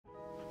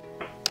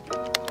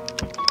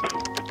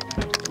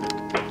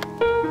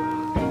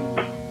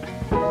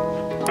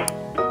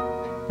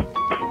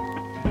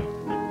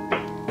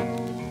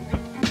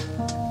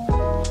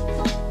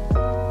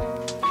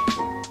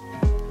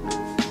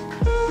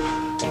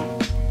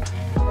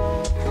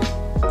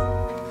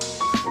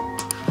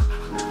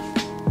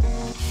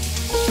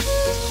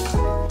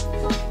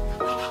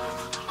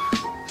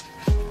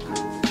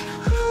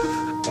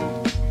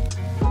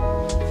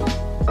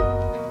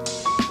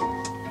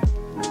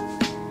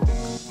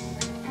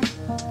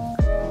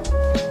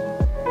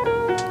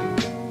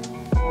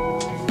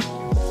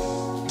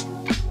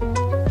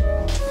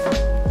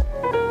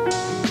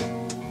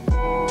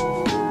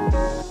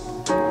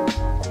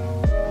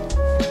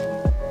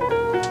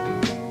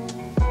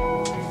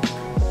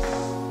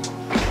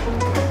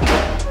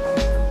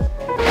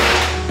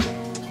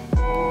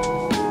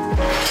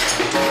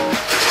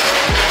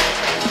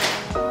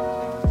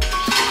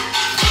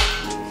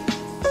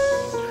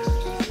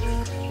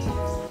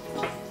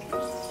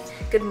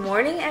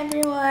morning,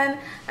 everyone.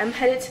 I'm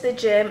headed to the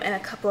gym in a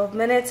couple of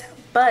minutes,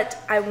 but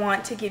I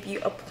want to give you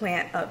a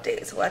plant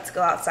update. So let's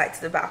go outside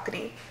to the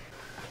balcony.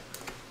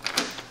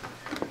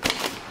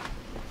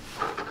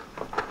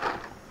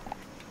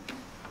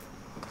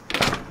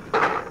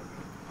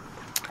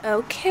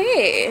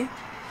 Okay,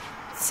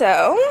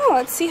 so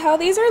let's see how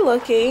these are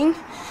looking.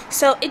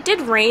 So it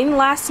did rain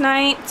last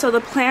night, so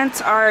the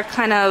plants are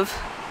kind of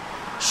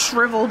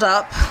shriveled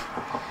up.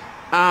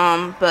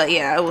 But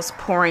yeah, it was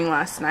pouring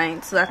last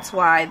night, so that's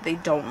why they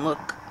don't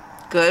look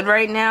good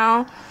right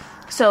now.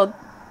 So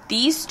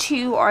these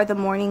two are the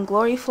morning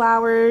glory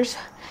flowers.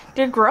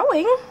 They're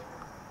growing.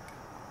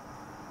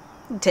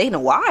 It's taking a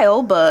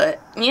while,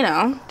 but you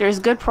know, there's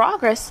good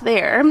progress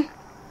there.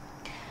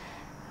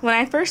 When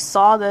I first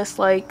saw this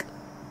like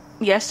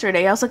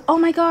yesterday, I was like, oh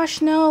my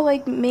gosh, no,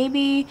 like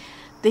maybe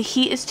the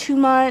heat is too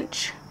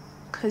much,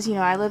 because you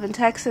know, I live in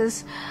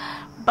Texas.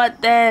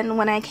 But then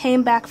when I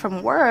came back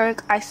from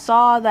work, I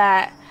saw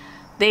that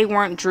they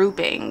weren't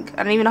drooping.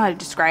 I don't even know how to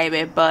describe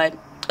it, but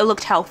it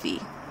looked healthy.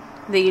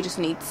 I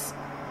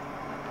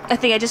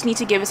think I just need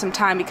to give it some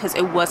time because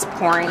it was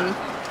pouring.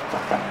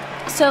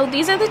 So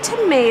these are the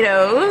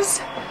tomatoes.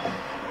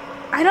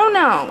 I don't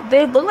know.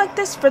 They look like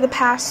this for the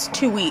past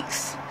 2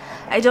 weeks.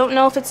 I don't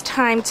know if it's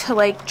time to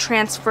like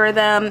transfer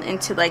them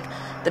into like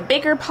the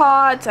bigger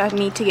pots. I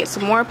need to get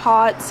some more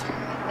pots.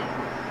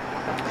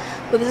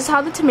 But this is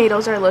how the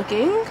tomatoes are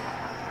looking.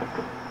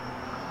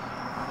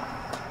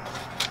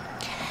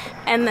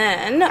 And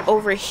then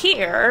over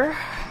here,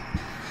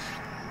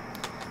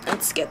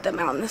 let's get them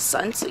out in the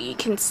sun so you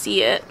can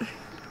see it.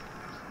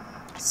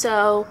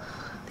 So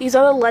these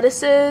are the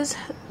lettuces.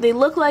 They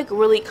look like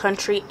really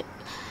country.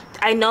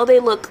 I know they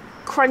look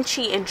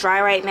crunchy and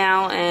dry right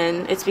now,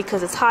 and it's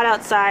because it's hot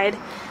outside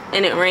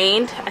and it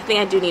rained. I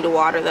think I do need to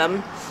water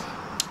them.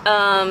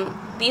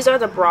 These are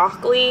the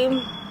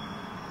broccoli.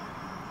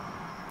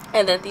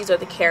 And then these are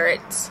the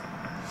carrots.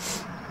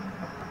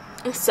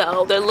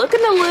 So they're looking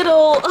a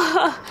little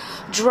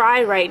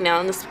dry right now,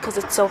 and this is because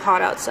it's so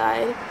hot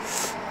outside.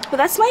 But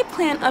that's my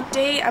plant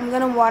update. I'm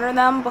gonna water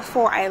them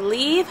before I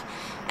leave,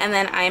 and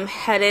then I'm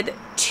headed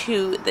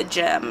to the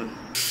gym.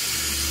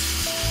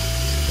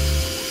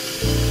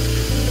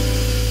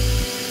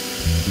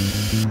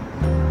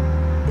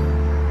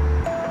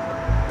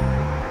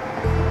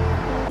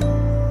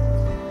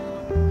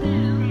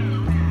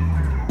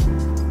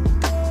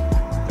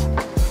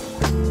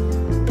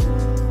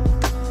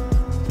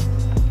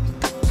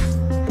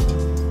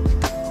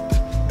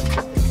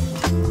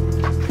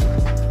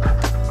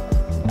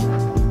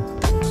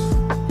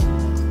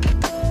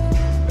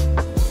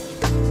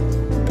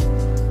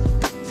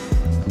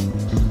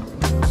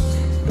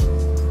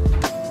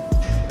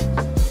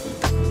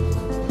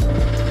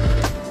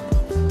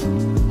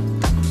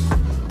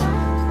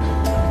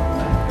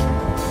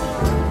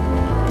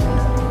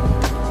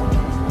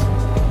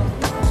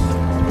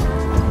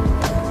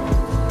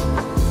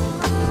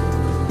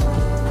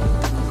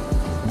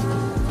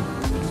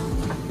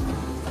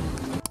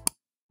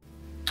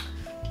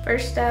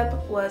 First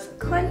step was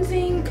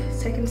cleansing,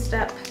 second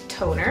step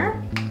toner,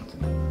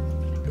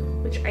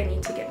 which I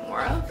need to get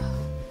more of.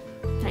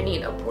 I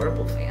need a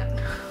portable fan.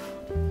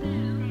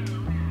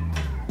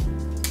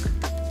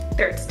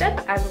 Third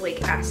step,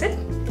 azelaic acid.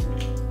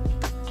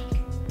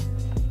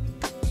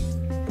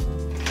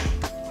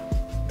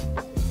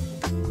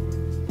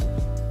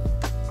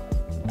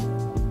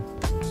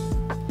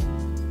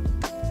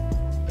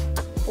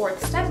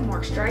 Fourth step,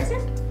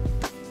 moisturizer.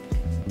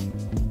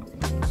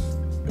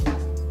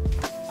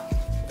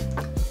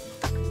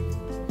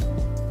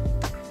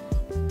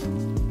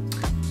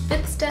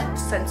 Fifth step,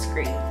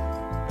 sunscreen.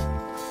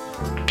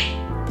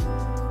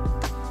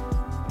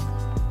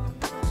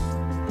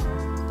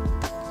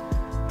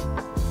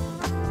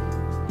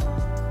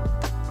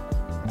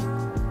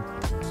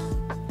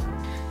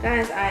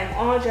 Guys, I'm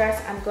all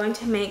dressed. I'm going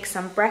to make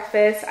some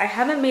breakfast. I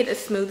haven't made a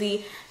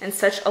smoothie in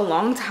such a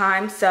long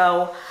time,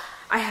 so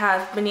I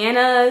have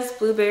bananas,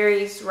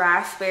 blueberries,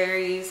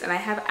 raspberries, and I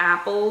have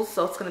apples,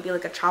 so it's gonna be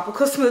like a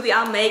tropical smoothie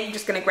I'll make. I'm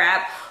just gonna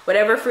grab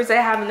whatever fruits I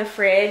have in the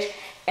fridge,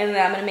 and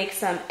then I'm gonna make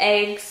some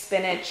eggs,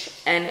 spinach,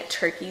 and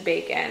turkey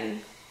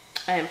bacon,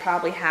 and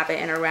probably have it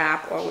in a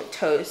wrap or with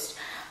toast.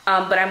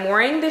 But I'm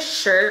wearing this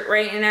shirt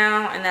right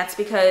now, and that's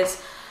because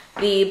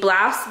the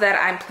blouse that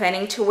I'm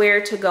planning to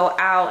wear to go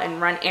out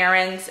and run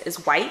errands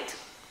is white.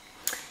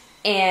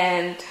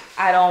 And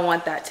I don't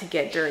want that to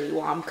get dirty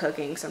while I'm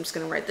cooking. So I'm just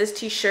gonna wear this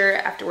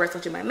t-shirt. Afterwards,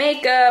 I'll do my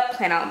makeup,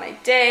 plan out my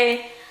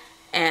day.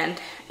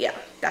 And yeah,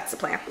 that's the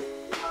plan.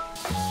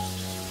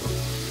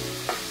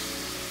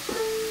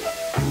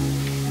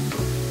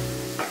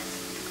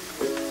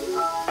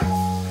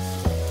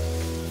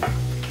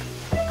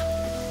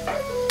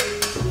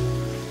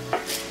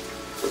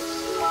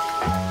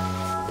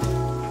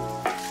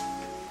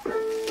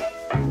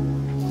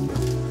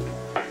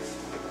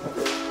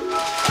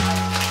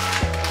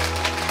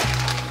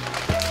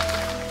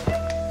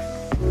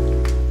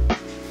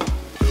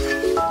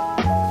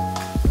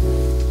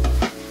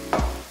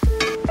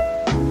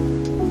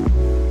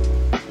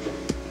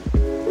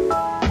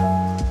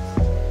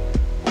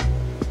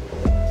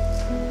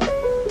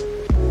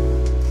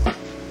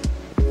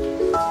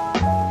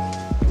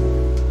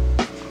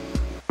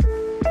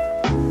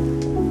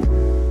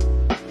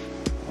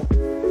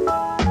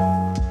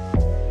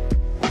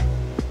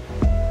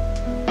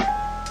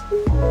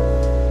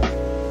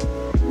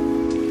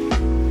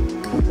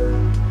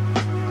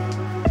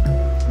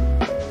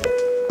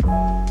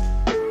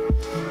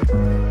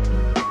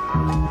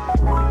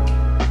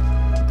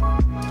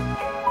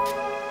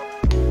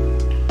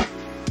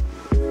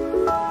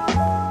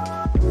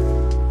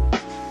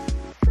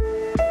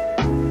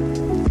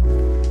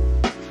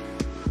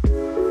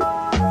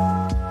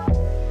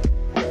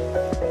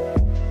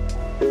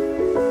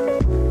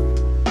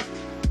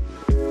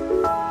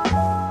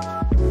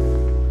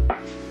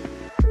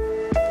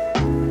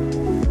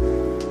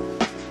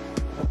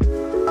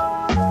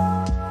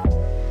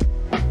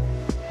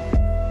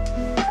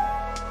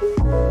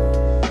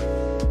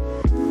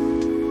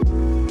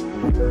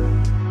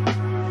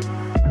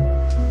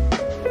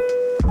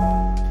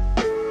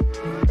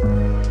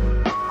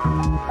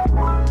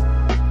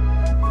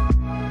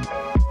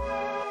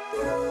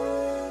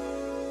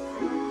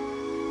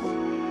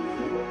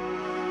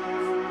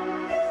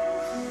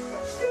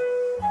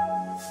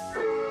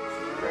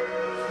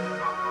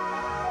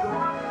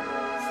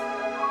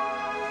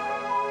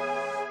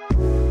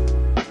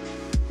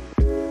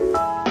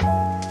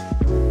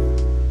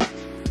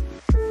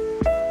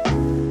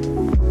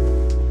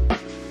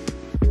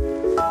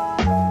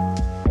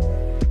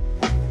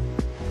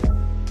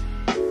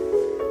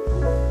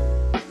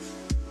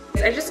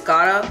 I just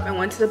got up and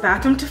went to the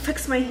bathroom to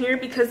fix my hair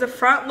because the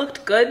front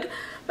looked good,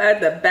 but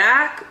at the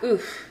back,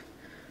 oof,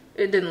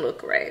 it didn't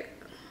look right.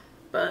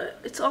 But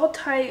it's all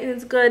tight and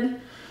it's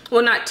good.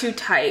 Well, not too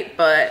tight,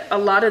 but a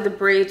lot of the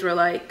braids were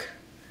like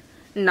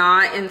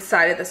not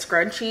inside of the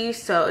scrunchie,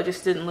 so it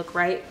just didn't look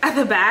right at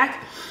the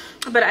back.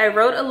 But I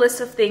wrote a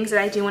list of things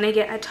that I do want to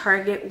get at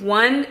Target.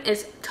 One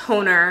is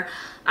toner.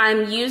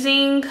 I'm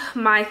using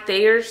my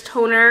Thayer's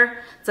toner.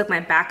 It's like my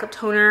backup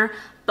toner,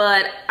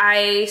 but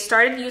I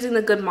started using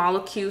the Good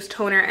Molecules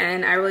toner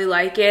and I really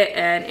like it,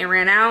 and it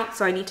ran out,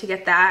 so I need to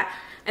get that.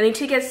 I need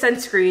to get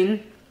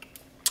sunscreen.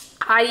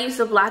 I use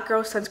the Black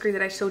Girl sunscreen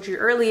that I showed you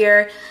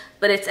earlier,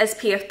 but it's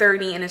SPF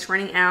 30 and it's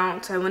running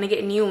out, so I want to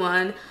get a new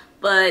one,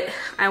 but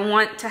I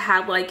want to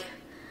have like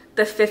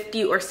the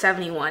 50 or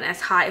 71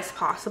 as high as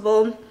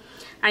possible.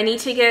 I need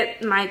to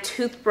get my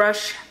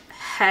toothbrush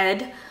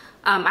head.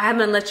 I have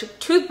an electric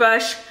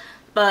toothbrush,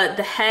 but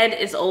the head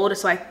is old,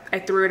 so I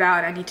threw it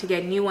out. I need to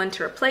get a new one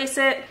to replace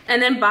it.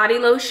 And then body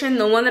lotion,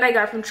 the one that I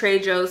got from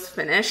Trader Joe's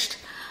finished.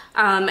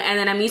 And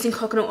then I'm using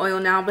coconut oil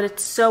now, but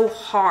it's so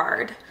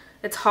hard.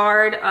 It's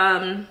hard.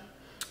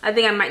 I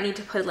think I might need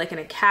to put it like in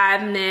a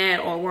cabinet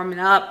or warm it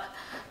up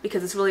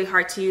because it's really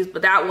hard to use,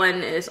 but that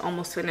one is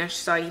almost finished,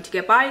 so I need to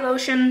get body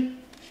lotion.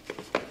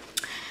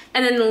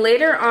 And then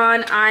later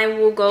on, I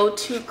will go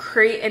to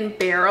Crate and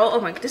Barrel.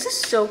 Oh my, this is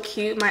so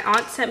cute. My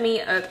aunt sent me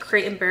a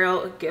Crate and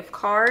Barrel gift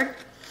card.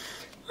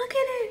 Look at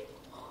it.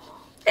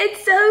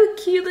 It's so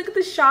cute. Look at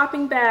the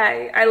shopping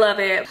bag. I love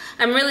it.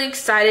 I'm really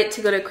excited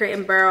to go to Crate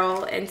and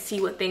Barrel and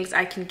see what things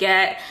I can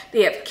get.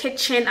 They have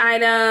kitchen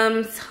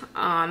items,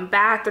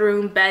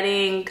 bathroom,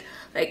 bedding,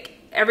 like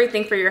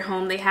everything for your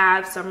home they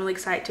have, so I'm really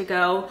excited to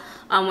go.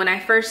 When I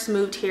first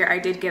moved here, I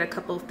did get a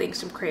couple of things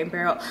from Crate and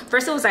Barrel.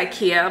 First it was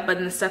IKEA, but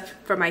then the stuff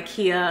from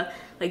IKEA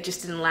like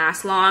just didn't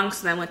last long,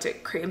 so then I went to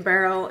Crate and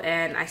Barrel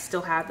and I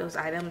still have those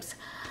items.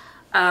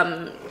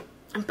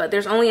 But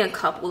there's only a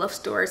couple of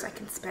stores I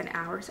can spend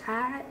hours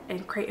at,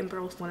 and Crate and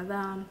Barrel is one of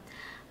them.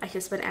 I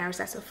can spend hours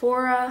at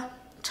Sephora,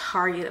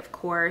 Target of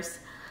course,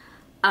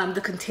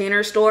 the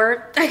Container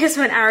Store I can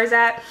spend hours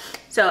at.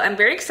 So I'm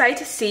very excited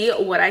to see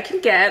what I can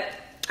get.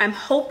 I'm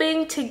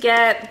hoping to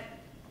get,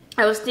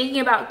 I was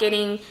thinking about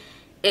getting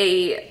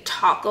a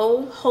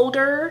taco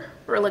holder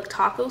or like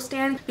taco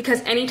stand,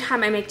 because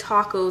anytime I make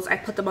tacos, I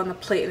put them on the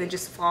plate and they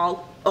just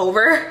fall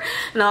over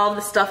and all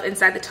the stuff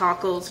inside the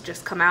tacos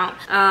just come out.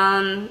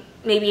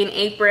 Maybe an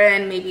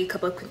apron, maybe a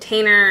couple of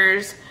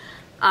containers,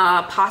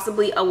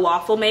 possibly a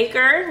waffle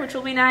maker, which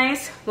will be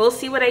nice. We'll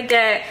see what I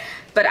get,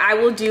 but I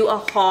will do a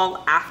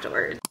haul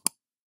afterwards.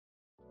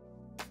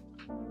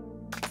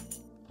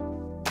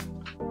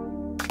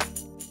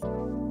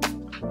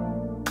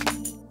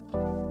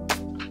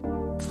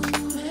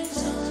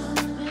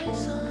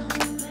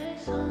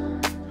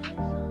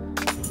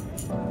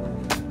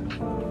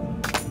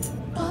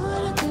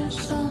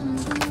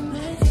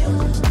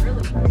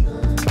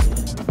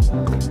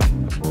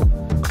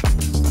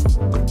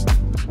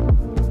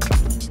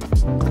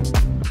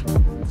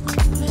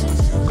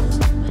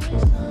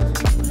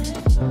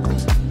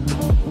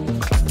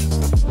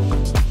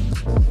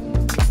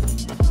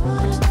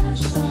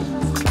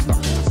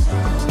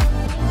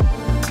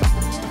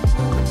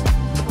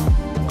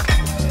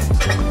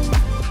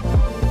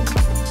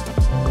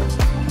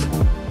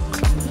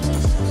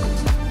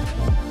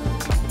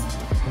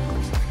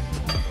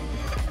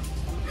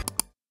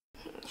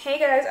 Hey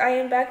guys, I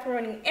am back from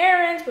running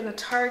errands with a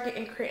Target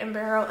and Crate and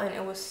Barrel, and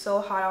it was so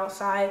hot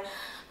outside.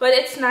 But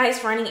it's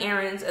nice running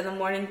errands in the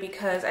morning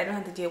because I don't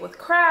have to deal with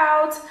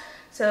crowds.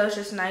 So it's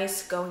just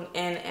nice going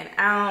in and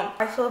out.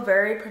 I feel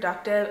very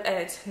productive, and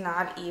it's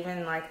not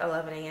even like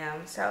 11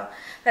 a.m. So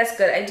that's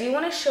good. I do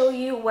want to show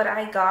you what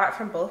I got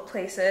from both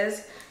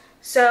places.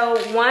 So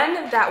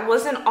one that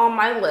wasn't on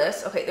my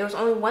list. Okay, there was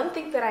only one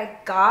thing that I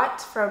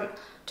got from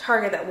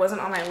Target that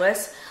wasn't on my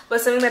list,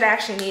 but something that I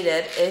actually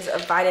needed is a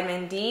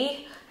vitamin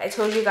D. I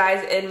told you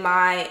guys in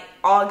my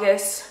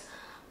August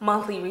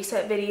monthly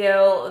reset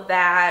video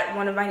that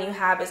one of my new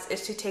habits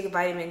is to take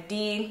vitamin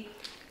D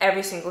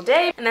every single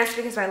day, and that's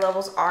because my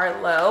levels are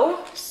low.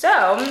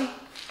 So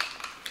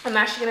I'm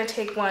actually gonna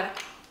take one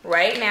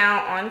right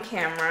now on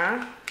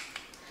camera.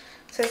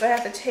 It says I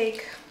have to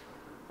take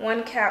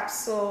 1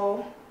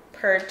 capsule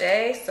per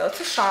day, so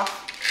it's a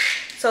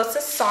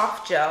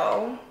soft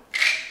gel,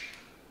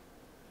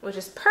 which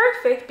is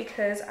perfect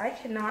because I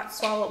cannot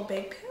swallow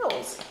big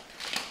pills.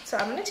 So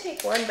I'm gonna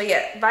take one, but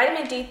yeah,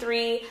 vitamin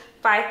D3,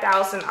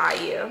 5,000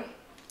 IU.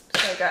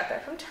 So I got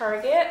that from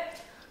Target.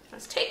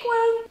 Let's take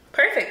one.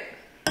 Perfect.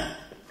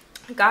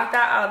 Got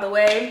that out of the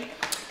way.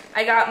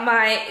 I got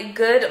my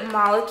Good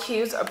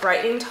Molecules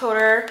brightening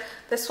toner.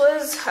 This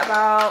was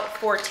about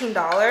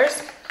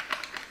 $14.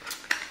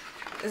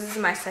 This is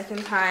my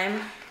second time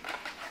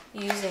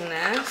using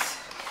this.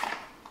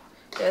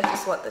 This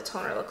is what the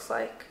toner looks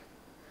like.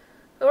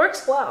 It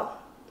works well.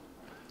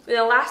 It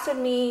lasted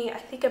me, I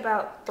think,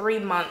 about 3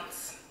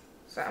 months.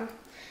 So,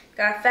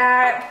 got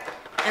that.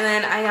 And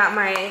then I got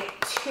my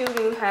 2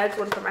 new heads,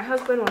 one for my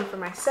husband, one for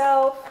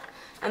myself.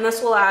 And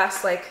this will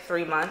last like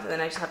 3 months, and then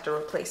I just have to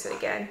replace it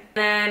again. And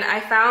then I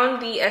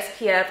found the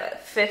SPF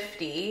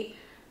 50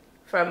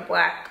 from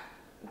Black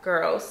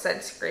Girl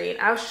sunscreen.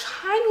 I was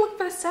trying to look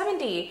for the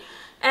 70,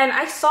 and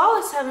I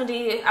saw the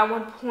 70 at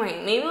one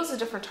point. Maybe it was a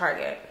different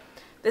Target.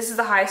 This is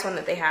the highest one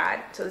that they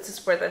had. So this is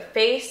for the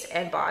face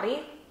and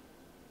body.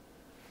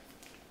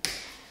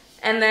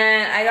 And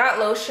then I got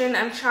lotion.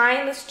 I'm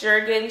trying this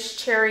Jergens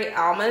Cherry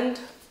Almond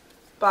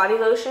body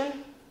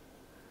lotion.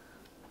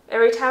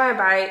 Every time I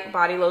buy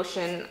body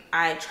lotion,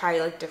 I try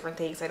like different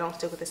things. I don't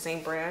stick with the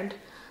same brand.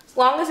 As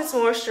long as it's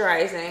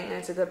moisturizing and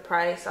it's a good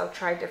price, I'll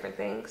try different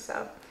things.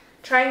 So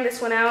trying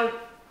this one out.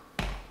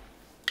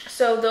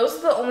 So those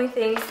are the only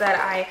things that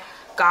I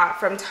got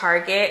from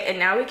Target, and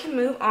now we can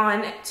move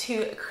on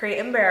to Crate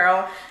and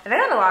Barrel. And I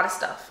got a lot of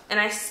stuff, and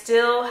I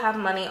still have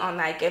money on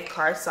that gift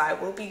card, so I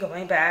will be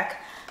going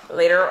back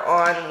later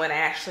on when I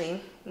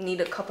actually need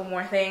a couple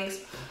more things.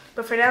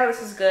 But for now,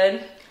 this is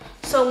good.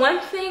 So one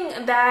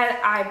thing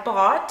that I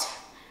bought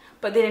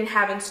but they didn't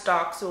have in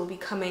stock, so it will be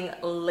coming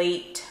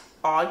late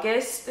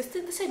August. This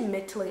said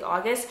mid to late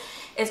August.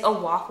 Is a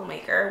waffle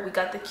maker. We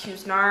got the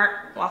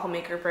Cuisinart waffle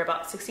maker for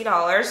about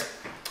 $60.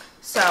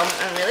 So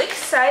I'm really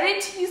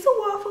excited to use the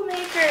waffle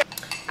maker.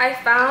 I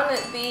found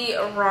the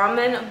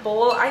ramen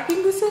bowl. I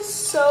think this is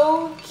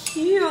so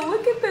cute.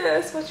 Look at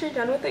this. Once you're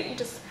done with it, you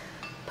just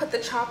put the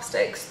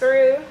chopsticks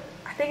through.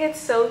 I think it's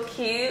so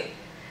cute.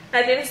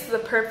 I think this is the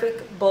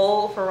perfect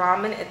bowl for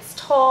ramen. It's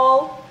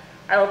tall.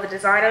 I love the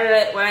design of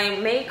it. When I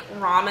make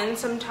ramen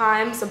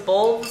sometimes, the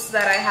bowls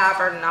that I have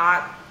are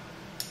not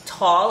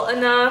tall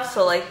enough.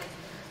 So like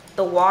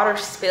the water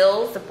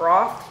spills, the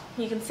broth,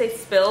 you can say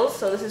spills.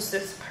 So this is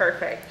just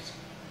perfect.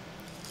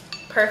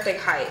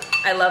 Perfect height.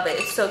 I love it.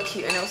 It's so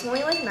cute. And it was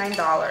only like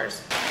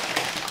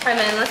 $9. And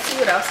then let's see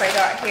what else I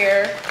got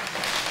here.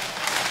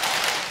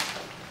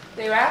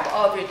 They wrap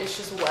all of your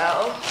dishes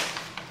well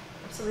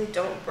so they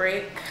don't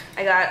break.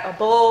 I got a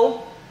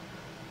bowl.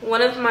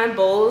 One of my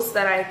bowls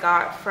that I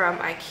got from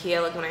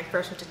IKEA, like when I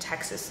first went to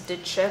Texas,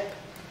 did chip.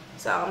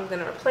 So I'm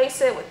gonna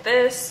replace it with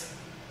this.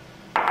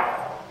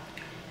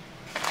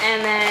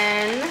 And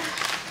then a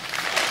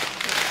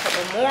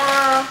couple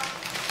more.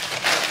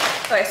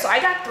 Okay, so I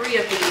got 3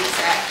 of these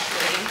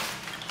actually.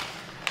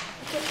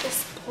 Look at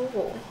this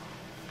bowl.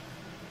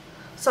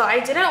 So I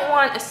didn't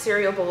want a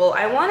cereal bowl.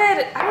 I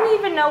don't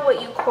even know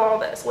what you call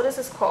this. What is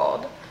this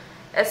called?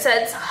 It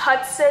says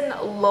Hudson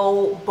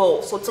Low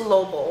Bowl. So it's a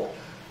low bowl.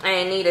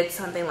 I needed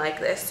something like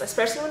this,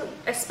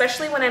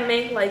 especially when I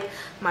make like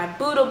my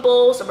Buddha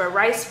bowls or my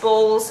rice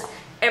bowls.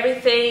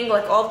 Everything,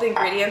 like all of the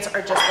ingredients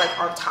are just like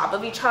on top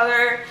of each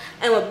other.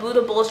 And with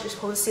Buddha bowls, you're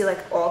supposed to see like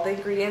all the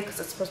ingredients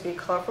because it's supposed to be a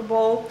colorful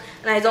bowl.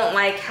 And I don't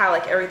like how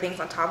like everything's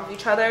on top of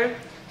each other.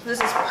 So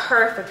this is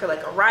perfect for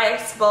like a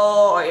rice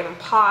bowl or even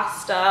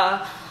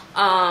pasta.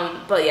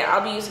 But yeah,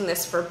 I'll be using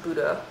this for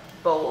Buddha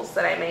bowls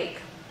that I make.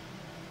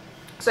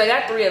 So I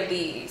got 3 of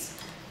these.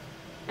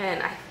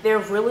 And they're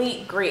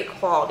really great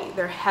quality.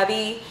 They're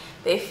heavy,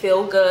 they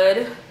feel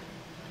good,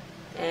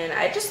 and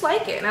I just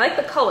like it. And I like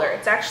the color.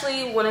 It's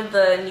actually one of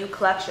the new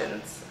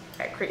collections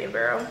at Crate and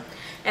Barrel.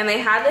 And they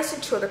had this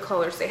in 2 other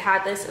colors. They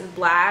had this in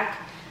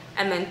black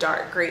and then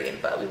dark green,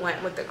 but we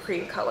went with the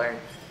cream color.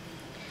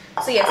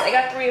 So yes, I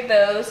got 3 of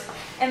those.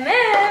 And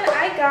then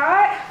I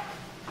got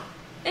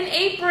an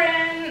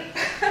apron.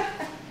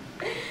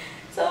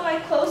 So my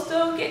clothes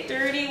don't get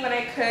dirty when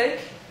I cook.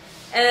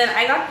 And then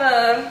I got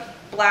the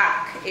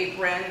black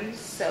apron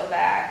so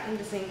that it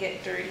doesn't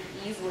get dirty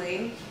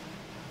easily.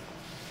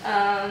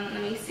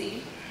 Let me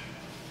see.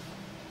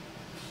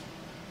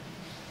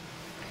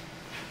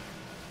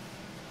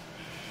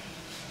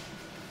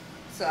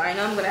 So I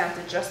know I'm gonna have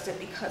to adjust it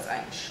because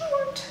I'm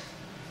short.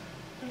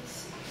 Let's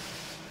see.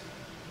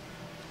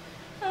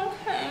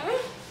 Okay.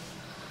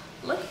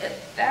 Look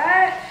at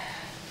that.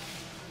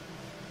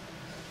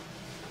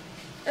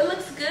 It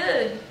looks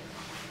good.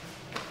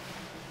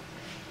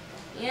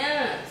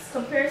 Yes,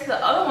 compared to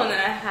the other one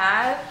that I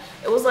had,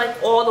 it was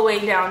like all the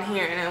way down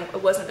here and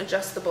it wasn't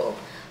adjustable.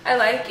 I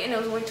like it, and it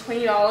was only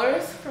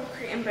 $20 from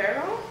Crate and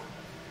Barrel.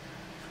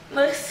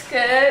 Looks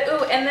good.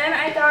 Ooh, and then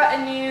I got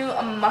a new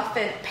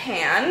muffin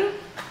pan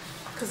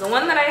because the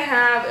one that I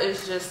have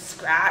is just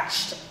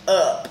scratched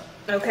up.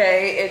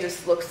 Okay, it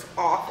just looks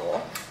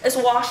awful. It's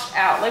washed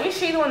out. Let me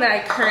show you the one that I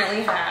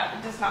currently have.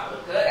 It does not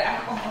look good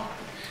at all.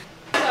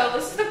 So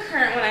this is the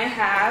current one I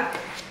have.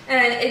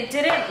 And it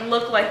didn't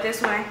look like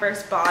this when I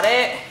first bought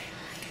it.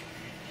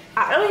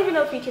 I don't even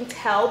know if you can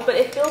tell, but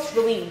it feels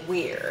really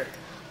weird.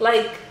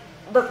 Like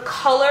the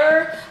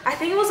color, I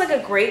think it was like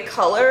a great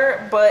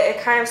color, but it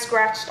kind of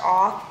scratched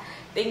off.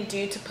 I think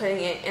due to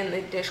putting it in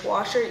the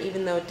dishwasher,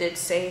 even though it did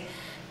say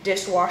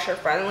dishwasher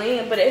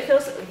friendly, but it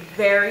feels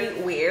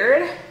very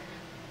weird.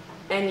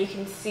 And you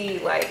can see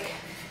like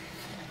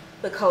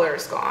the color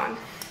is gone.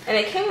 And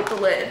it came with the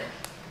lid.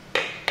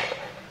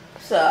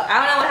 So I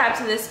don't know what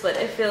happened to this, but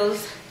it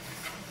feels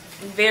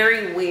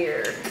very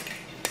weird.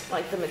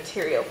 Like the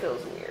material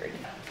feels weird.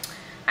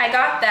 I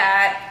got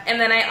that, and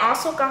then I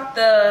also got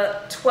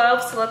the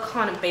 12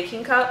 silicone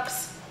baking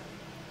cups.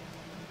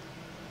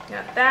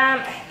 Got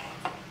that.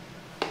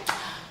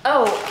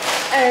 Oh,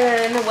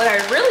 and what I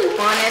really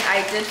wanted,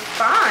 I did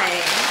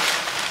find.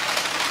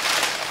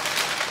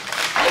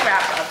 I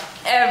wrap up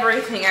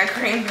everything at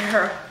Green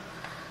Barrel.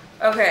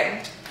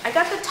 Okay, I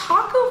got the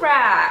taco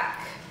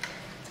rack.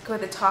 Let's go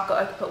with the taco.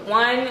 I could put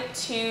 1,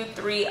 2,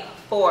 3,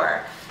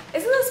 4.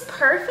 Isn't this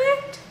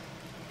perfect?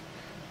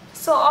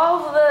 So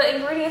all of the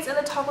ingredients in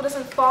the taco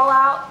doesn't fall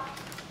out.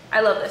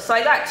 I love this. So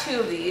I got 2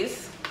 of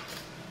these.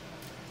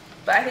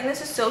 But I think this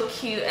is so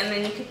cute, and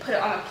then you could put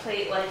it on a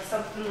plate like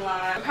something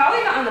like,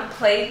 probably not on the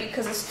plate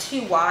because it's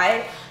too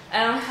wide.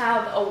 I don't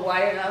have a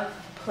wide enough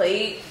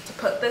plate to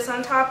put this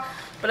on top,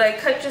 but I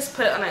could just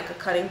put it on like a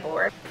cutting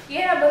board.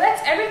 Yeah, but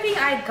that's everything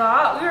I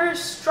got. We were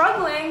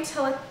struggling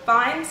to like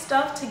find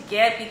stuff to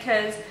get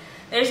because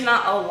there's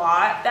not a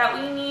lot that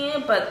we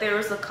need, but there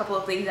was a couple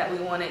of things that we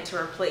wanted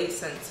to replace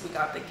since we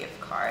got the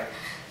gift card.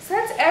 So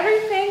that's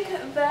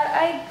everything that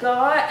I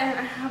got, and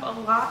I have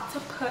a lot to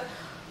put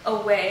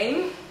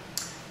away.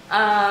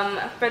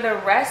 For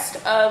the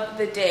rest of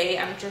the day,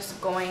 I'm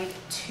just going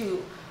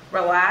to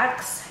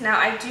relax. Now,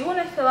 I do want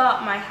to fill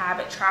out my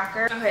habit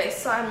tracker. Okay,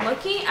 so I'm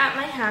looking at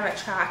my habit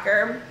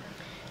tracker.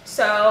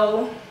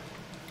 So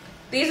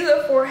these are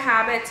the 4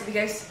 habits. If you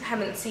guys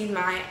haven't seen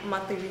my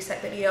monthly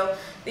reset video,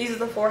 these are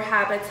the 4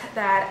 habits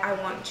that I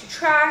want to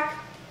track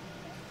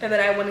and that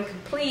I want to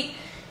complete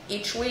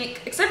each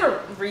week, except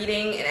for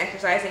reading and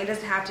exercising. It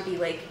doesn't have to be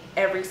like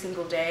every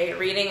single day.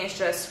 Reading is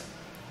just,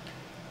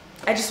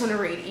 I just want to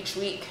read each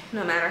week,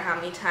 no matter how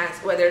many times,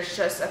 whether it's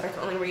just if I can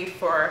only read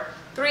for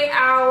 3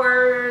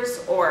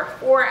 hours or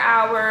 4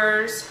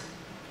 hours.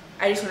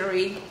 I just want to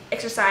read.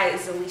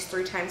 Exercise at least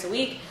 3 times a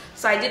week.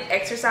 So I did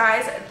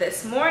exercise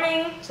this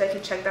morning, so I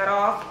can check that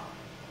off.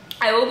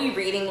 I will be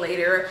reading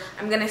later.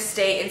 I'm going to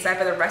stay inside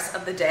for the rest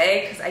of the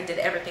day because I did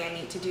everything I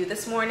need to do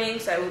this morning,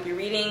 so I will be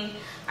reading.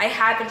 I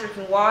have been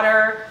drinking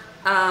water.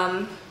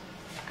 I'm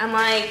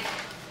like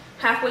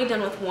halfway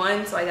done with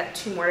 1, so I got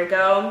 2 more to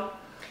go.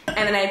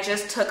 And then I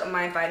just took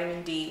my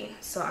vitamin D,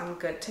 so I'm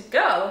good to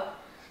go.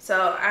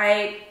 So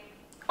I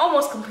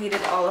almost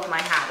completed all of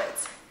my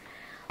habits.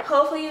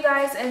 Hopefully you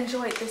guys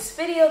enjoyed this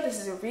video. This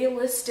is a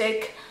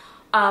realistic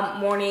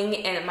morning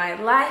in my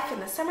life in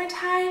the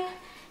summertime.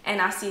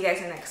 And I'll see you guys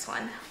in the next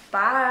one.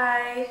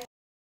 Bye.